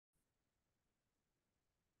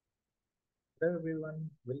Hello everyone,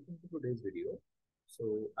 welcome to today's video.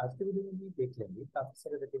 आज के video में भी देख लेंगे काफ़ी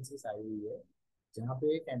सारे वैकेंसीज आई हुई है जहाँ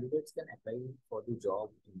पे candidates can apply for the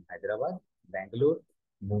job in Hyderabad, Bangalore,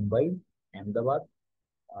 Mumbai, Ahmedabad,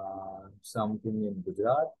 something in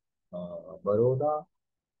Gujarat, Baroda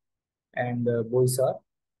and Boisar,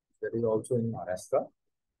 that is also in Maharashtra.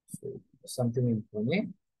 So something in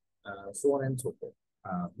Pune, so on and so forth.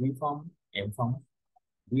 BPharm, MPharm,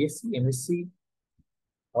 BSc, MSc,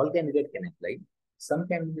 all candidates can apply.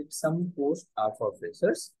 Some posts are for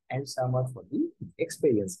freshers and some are for the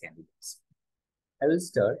experienced candidates. I will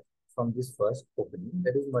start from this first opening.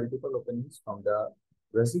 There is multiple openings from the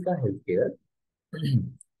Rasika Healthcare,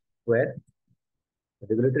 where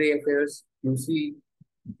regulatory affairs, QC,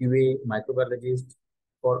 QA, microbiologist,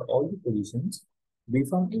 for all the positions,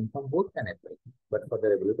 BPharm, MPharm both can apply. But for the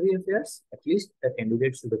regulatory affairs, at least the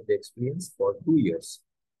candidate should have the experience for 2 years.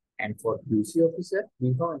 And for QC officer,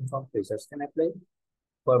 BPharm, MPharm freshers can apply.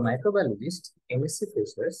 For microbiologists, MSc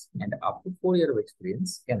freshers and up to 4 years of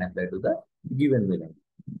experience can apply to the given billing.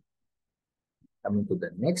 Coming to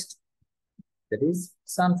the next, that is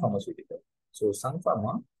Sun Pharmaceutical. So Sun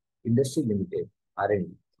Pharma Industry Limited, R&D,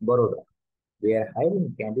 Baroda. We are hiring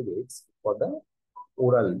candidates for the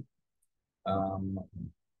oral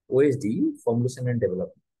OSD formulation and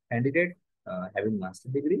development. Candidate having master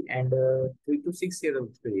degree and 3 to 6 years of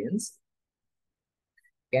experience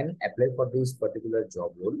can apply for this particular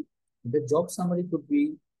job role. The job summary could be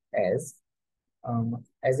as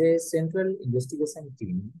a central investigation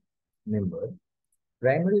team member.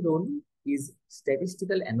 Primary role is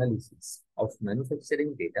statistical analysis of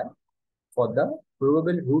manufacturing data for the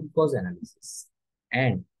probable root cause analysis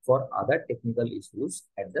and for other technical issues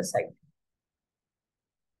at the site.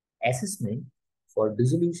 Assessment for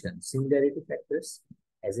dissolution similarity factors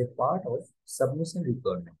as a part of submission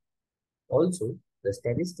requirement. Also, the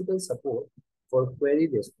statistical support for query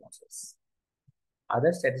responses.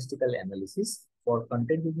 Other statistical analysis for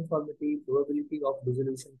content uniformity, probability of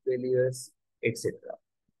dissolution failures, etc.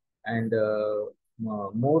 And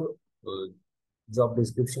more job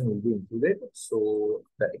description will be included. So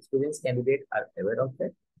the experienced candidate are aware of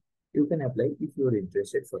that. You can apply if you are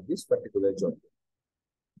interested for this particular job.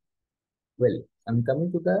 Well, I'm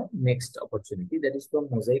coming to the next opportunity, that is from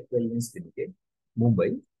Mosaic Wellness Limited,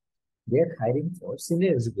 Mumbai. They are hiring for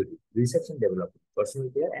senior executive, research and development, personal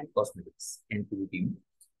care and cosmetics, NPD team,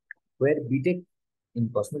 where BTech in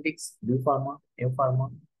cosmetics, BPharma, MPharma,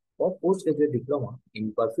 or postgraduate diploma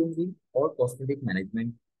in perfumery or cosmetic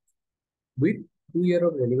management with 2 years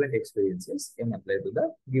of relevant experiences can apply to the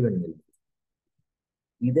given role.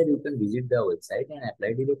 Either you can visit the website and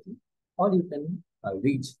apply directly, or you can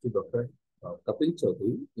reach to Dr. Kapil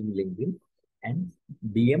Chaudhary in LinkedIn and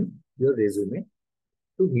DM your resume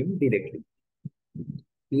to him directly.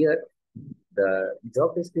 Here, the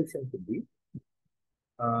job description could be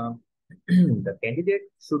uh, the candidate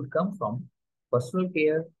should come from personal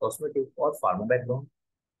care, cosmetic, or pharma background.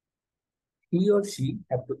 He or she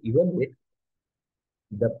have to evaluate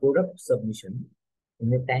the product submission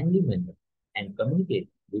in a timely manner and communicate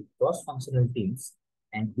with cross-functional teams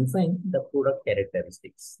and define the product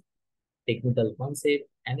characteristics, technical concept,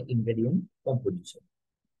 and ingredient composition.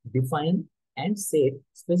 Define and set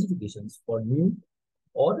specifications for new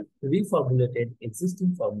or reformulated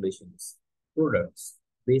existing formulations, products,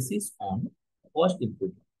 basis on cost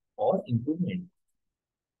improvement or improvement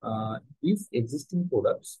if existing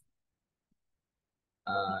products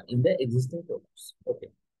in the existing products.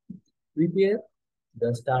 Okay. Prepare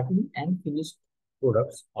the starting and finished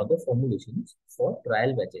products or the formulations for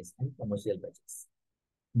trial batches and commercial batches.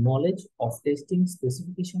 Knowledge of testing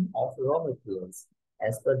specification of raw materials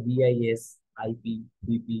as per BIS, IP,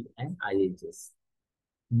 BP, and IHS.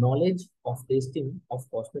 Knowledge of testing of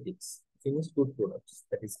cosmetics, finished good products,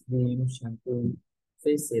 that is cream, shampoo,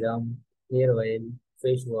 face serum, hair oil,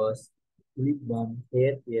 face wash, lip balm,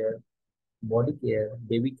 hair care, body care,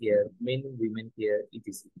 baby care, men and women care,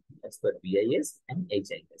 etc. as per BIS and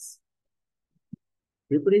HIS.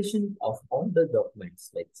 Preparation of all the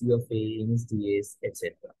documents like CFA, NSDS,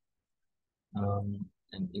 etc.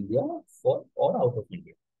 In India for or out of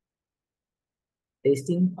India.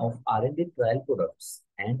 Testing of R&D trial products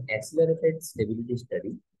and accelerated stability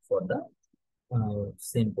study for the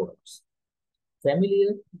same products.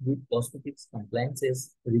 Familiar with cosmetics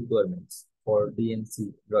compliances requirements for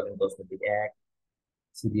DNC, Drug and Cosmetic Act,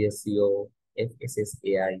 CDSCO,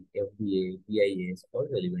 FSSAI, FDA, BIS, or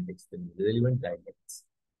relevant guidelines.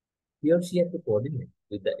 He or she has to coordinate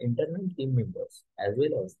with the internal team members as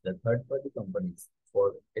well as the third-party companies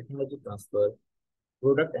for technology transfer,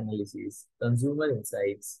 product analysis, consumer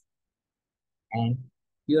insights, and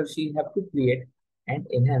he or she have to create and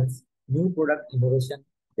enhance new product innovation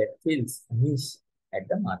that fills a niche at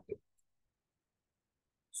the market.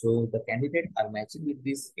 So the candidate are matching with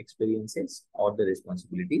these experiences or the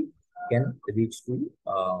responsibility can reach to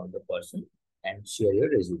the person and share your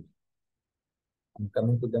resume. I'm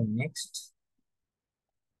coming to the next.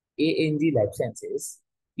 ANG Life Sciences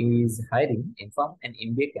is hiring MPharm and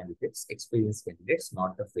MBA candidates, experienced candidates,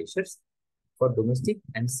 not the freshers, for uh, domestic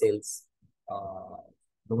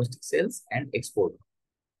sales and export.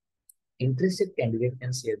 Interested candidate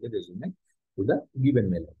can share the resume to the given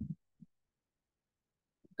mail.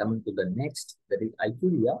 Coming to the next, that is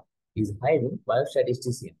IQVIA is hiring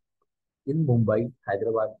biostatistician in Mumbai,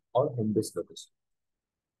 Hyderabad, or home-based location.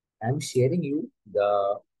 I am sharing you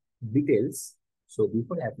the details. So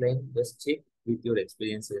before applying, just check with your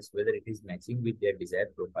experiences whether it is matching with their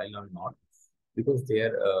desired profile or not, because they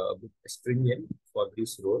are a bit stringent for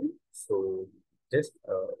this role. So just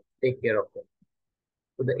take care of them.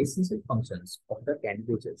 So the essential functions of the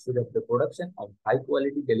candidature so that the production of high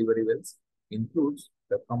quality deliverables includes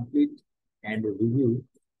the complete and review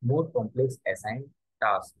more complex assigned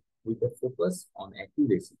tasks with a focus on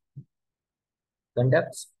accuracy,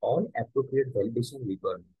 conducts all appropriate validation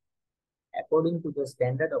requirements according to the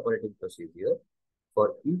standard operating procedure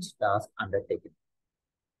for each task undertaken,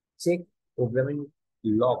 check programming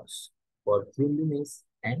logs for cleanliness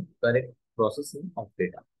and correct processing of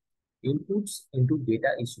data, inputs into data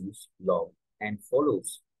issues log and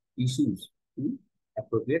follows issues to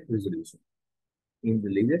appropriate resolution. In the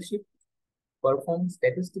leadership, perform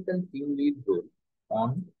statistical team lead role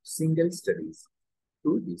on single studies.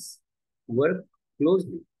 Do this. Work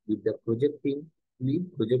closely with the project team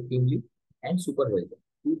lead, and supervisor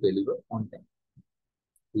to deliver on time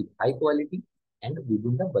with high quality and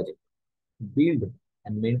within the budget. Build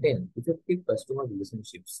and maintain effective customer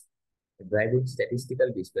relationships, driving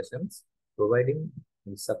statistical discussions, providing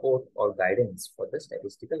support or guidance for the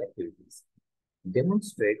statistical activities,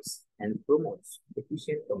 demonstrates and promotes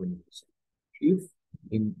efficient communication. If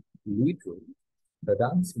in lead role, the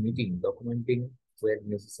dance meeting documenting where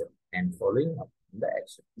necessary and following up on the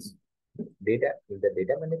actions. Data in the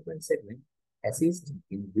data management segment, assist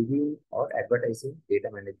in review or advertising data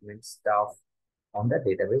management staff on the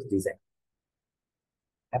database design.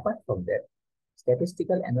 Apart from that,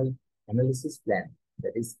 statistical analysis plan,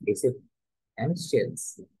 that is SAP, and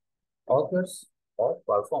shells, authors or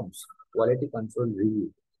performs quality control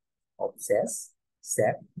review of SAS,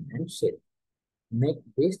 SAP, and shell. Make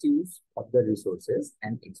best use of the resources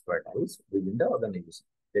and expertise within the organization,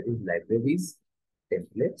 that is libraries,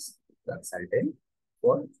 templates, consultant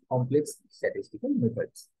for complex statistical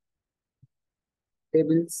methods.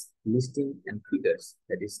 Tables, listing, and figures,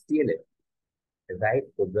 that is TLF, write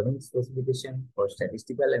programming specification for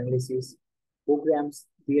statistical analysis, programs,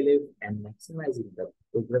 TLF, and maximizing the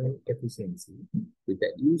programming efficiency with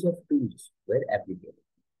the use of tools where applicable.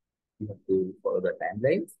 You have to follow the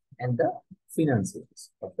timelines and the financials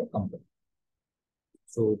of the company.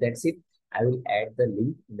 So that's it. I will add the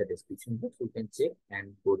link in the description box. You can check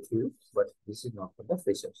and go through, but this is not for the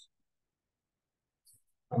freshers.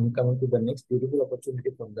 I'm coming to the next beautiful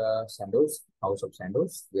opportunity from the Sandoz, House of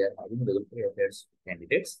Sandoz. They are having regulatory affairs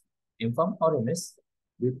candidates, MPharm or MS,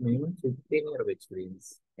 with minimum 10 years of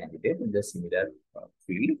experience candidate in the similar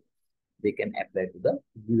field. They can apply to the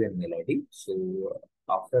given mail ID. So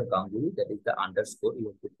after Ganguly, that is the underscore you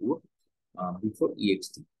have to put before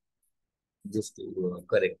EXT, just to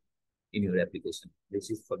correct in your application. This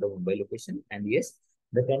is for the Mumbai location. And yes,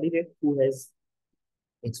 the candidate who has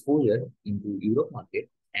exposure into Europe market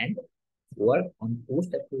and work on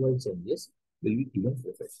post-approval changes will be given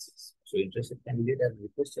preferences. So interested candidate are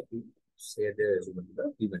requested to share their resume to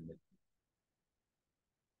the given mail.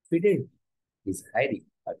 Fidel is hiring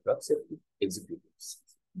a drug safety executives,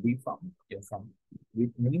 BPharm, MPharm,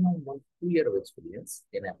 with minimum 2 years of experience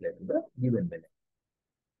can apply to the given mail.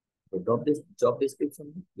 The job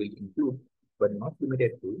description will include, but not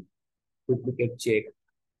limited to, duplicate check,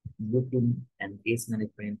 booking and case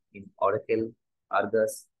management in Oracle,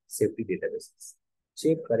 Argus, safety databases.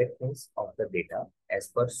 Check correctness of the data as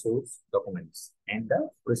per source documents and the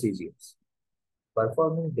procedures.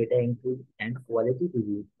 Performing data entry and quality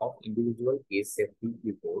review of individual case safety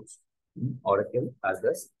reports in Oracle,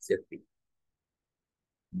 Argus, safety.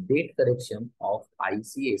 Date correction of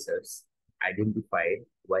ICSers identified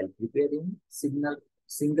while preparing single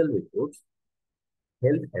reports,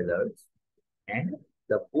 health hazards, and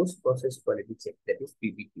the post-process quality check, that is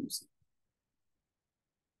PPQC.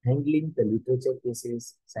 Handling the literature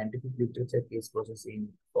cases, scientific literature case processing,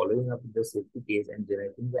 following up with the safety case, and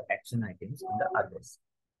generating the action items in the others.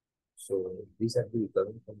 So these are the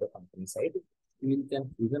requirements from the company side. You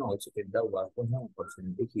can also get the work from home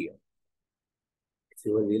opportunity here. If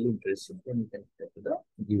you are really interested, then you can apply to the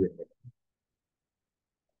given level.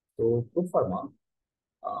 So pro pharma,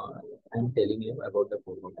 uh, I'm telling you about the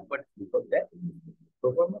pro pharma, but before that,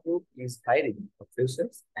 pro pharma group is hiring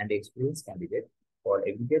freshers and experienced candidates for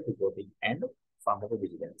immediate reporting and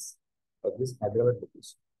pharmacovigilance for this Hyderabad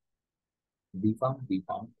location.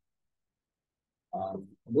 BPharm,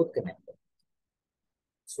 both can happen.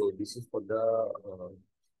 So this is for the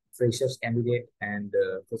freshers candidate, and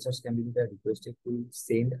freshers candidate are requested to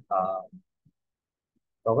send a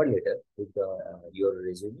cover letter with your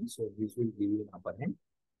resume. So this will give you an upper hand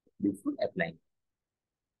before applying.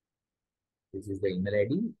 This is the email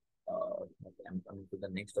ID. I'm coming to the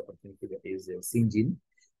next opportunity, that is Syngin.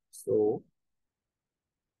 So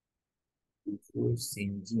before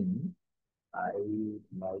Syngin, I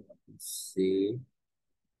might say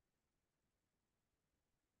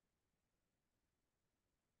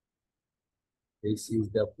this is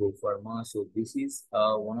the pro pharma. So this is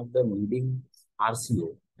one of the leading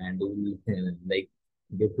RCO, and we will like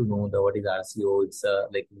get to know the what is RCO. It's a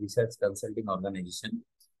like research consulting organization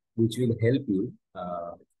which will help you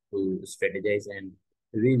to strategize and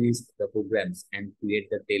re-risk the programs and create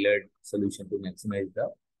the tailored solution to maximize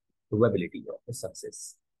the probability of the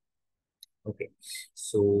success. Okay,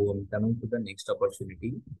 so coming to the next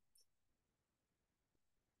opportunity.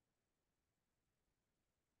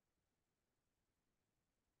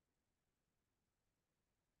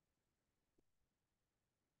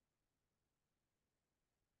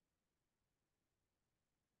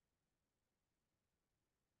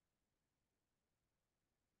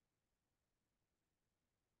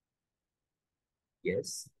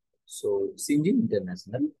 Yes. So Syngin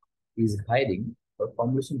International is hiring for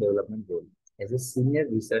formulation development role as a senior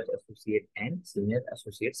research associate and senior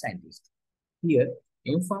associate scientist. Here,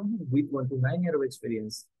 MPharm with 1 to 9 years of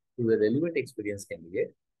experience to a relevant experience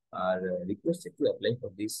candidate are requested to apply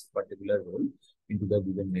for this particular role into the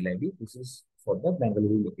given mail ID. This is for the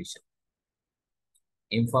Bangalore location.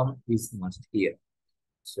 MPharm is must here.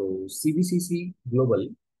 So CBCC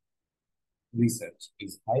Global Research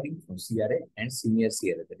is hiring for CRA and senior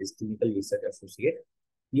CRA, that is Clinical Research Associate.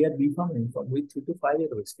 Here, BPharm inform with 3 to 5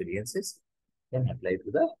 years of experiences can apply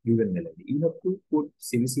to the given mail ID. You have to put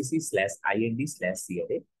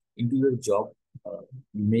CBCC/IND/CRA into your job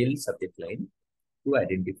mail subject line to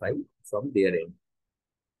identify from their end.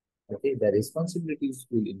 Okay, the responsibilities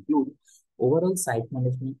will include overall site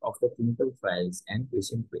management of the clinical trials and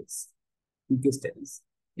patient base, PK studies,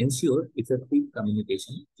 ensure effective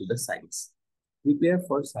communication to the sites, prepare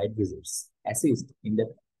for site visits, assist in the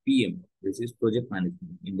PM, which is project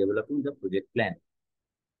management, in developing the project plan,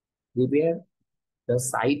 prepare the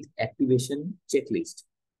site activation checklist,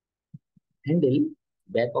 handle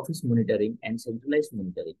back office monitoring and centralized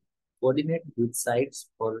monitoring, coordinate with sites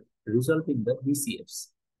for resolving the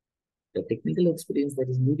VCFs. The technical experience that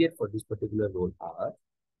is needed for this particular role are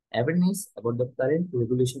awareness about the current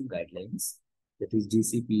regulation guidelines, that is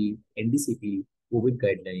GCP, NDCP, COVID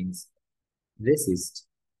guidelines, RESIST,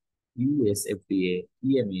 US FDA,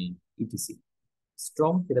 EMA, etc.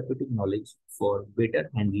 Strong therapeutic knowledge for better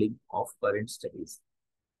handling of current studies.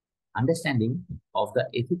 Understanding of the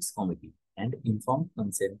ethics committee and informed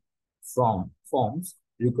consent from forms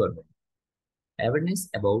requirement. Awareness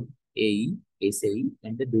about AE, SAE,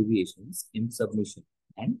 and the deviations in submission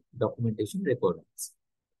and documentation requirements.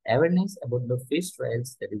 Awareness about the phase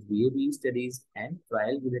trials, that is BAB studies and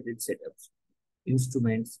trial-related setups,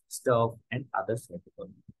 instruments, staff, and other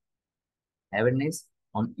requirements. Awareness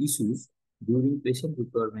on issues during patient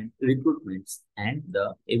recruitments and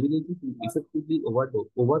the ability to effectively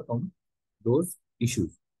overcome those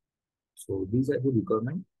issues. So these are the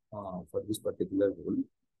requirements for this particular role.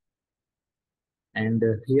 And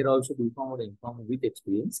here also BPharm or MPharm with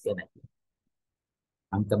experience can apply.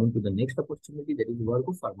 I'm coming to the next opportunity, that is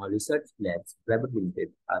Virgo Pharma Research Labs Private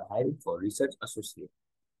Limited are hiring for research associate.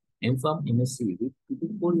 MPharm MSc with 2 to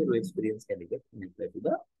 4 years of experience candidate can apply to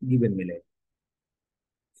the given mail ID.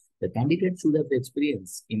 The candidate should have the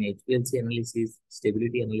experience in HPLC analysis,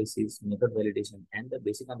 stability analysis, method validation, and the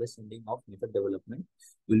basic understanding of method development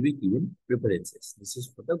will be given preferences. This is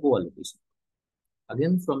for the Goa location.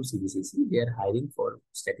 Again, from CBCC, they are hiring for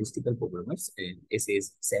statistical programmers and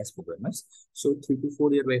SAS programmers. So 3 to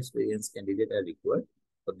 4 years of experience candidate are required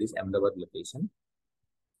for this Ahmedabad location.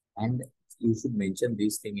 And you should mention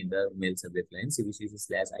this thing in the mail subject line,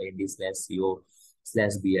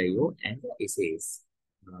 CBCC/IND/CO/BIO and SAS.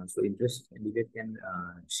 So interested candidate can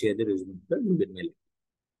share the resume with the mail.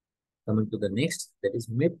 Coming to the next, that is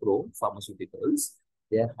Mepro Pharmaceuticals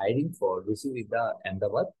They are hiring for Visivida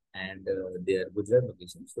Ahmedabad and their Gujarat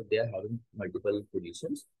location. So they are having multiple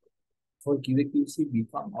positions. For QA/QC,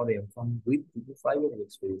 BPharm or MPharm with 2 to 5 years of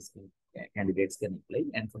experience candidates can apply.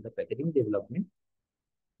 And for the packaging development,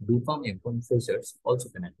 BPharm, MPharm freshers also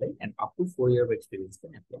can apply, and up to 4 years of experience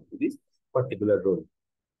can apply to this particular role.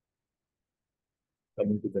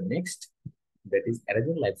 Coming to the next, that is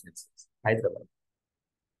Aragon Life Sciences, Hyderabad.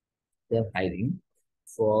 They are hiring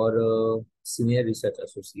for senior research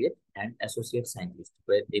associate and associate scientist,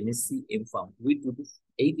 where MSc MPharm with 2 to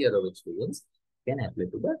 8 years of experience can apply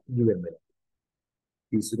to the given role.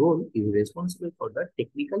 This role is responsible for the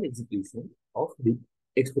technical execution of the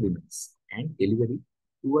experiments and delivery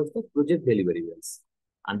towards the project delivery wells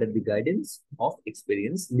under the guidance of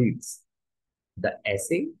experienced leads. The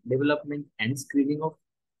assay development and screening of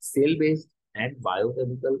cell-based and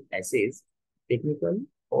biochemical assays, technical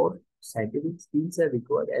or scientific skills are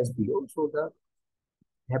required as below. So the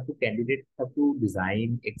candidates have to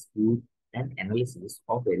design, execute, and analysis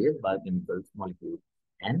of various biochemicals, molecules,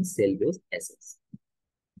 and cell-based assays.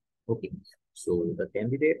 Okay, so the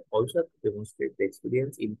candidate also have to demonstrate the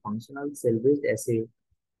experience in functional cell-based assay,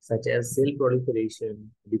 such as cell proliferation,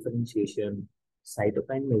 differentiation,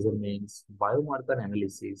 cytokine measurements, biomarker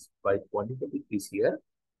analysis by quantitative PCR,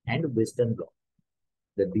 and Western blot.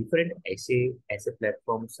 The different assay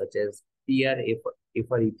platforms such as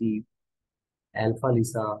PRFRET, alpha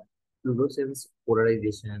Lisa, fluorescence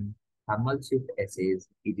polarization, thermal shift assays,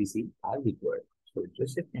 etc. are required. So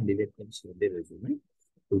interested candidate can share their resume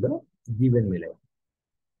to the given mail ID.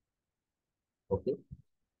 Okay.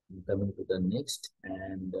 Coming to the next,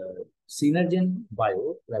 and Synergen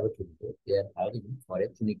Bio Private Limited, they are hiring for a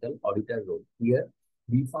clinical auditor role. Here,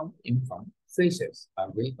 BPharm, MPharm freshers are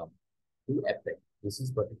welcome to apply. This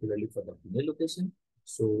is particularly for the Pune location.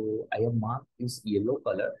 So I have marked this yellow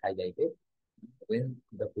color highlighted when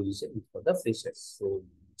the position is for the freshers. So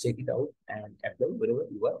check it out and apply wherever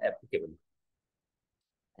you are applicable.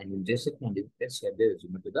 And interested candidates can share their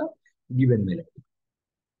resume to the given mail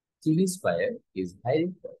ID. Spire is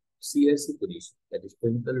hiring for CRC position, that is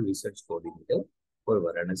Clinical Research Coordinator for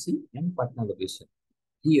Varanasi and Patna location.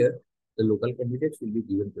 Here, the local candidates will be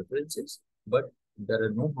given preferences, but there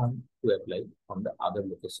are no harm to apply from the other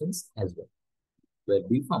locations as well. Where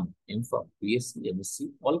BPharm, MPharm, BSc,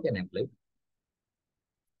 MSc, all can apply.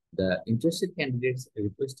 The interested candidates are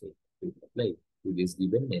requested to apply to this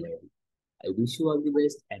given mail ID. I wish you all the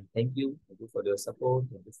best and thank you. Thank you for your support.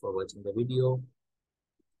 Thank you for watching the video.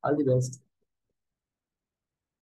 All the best.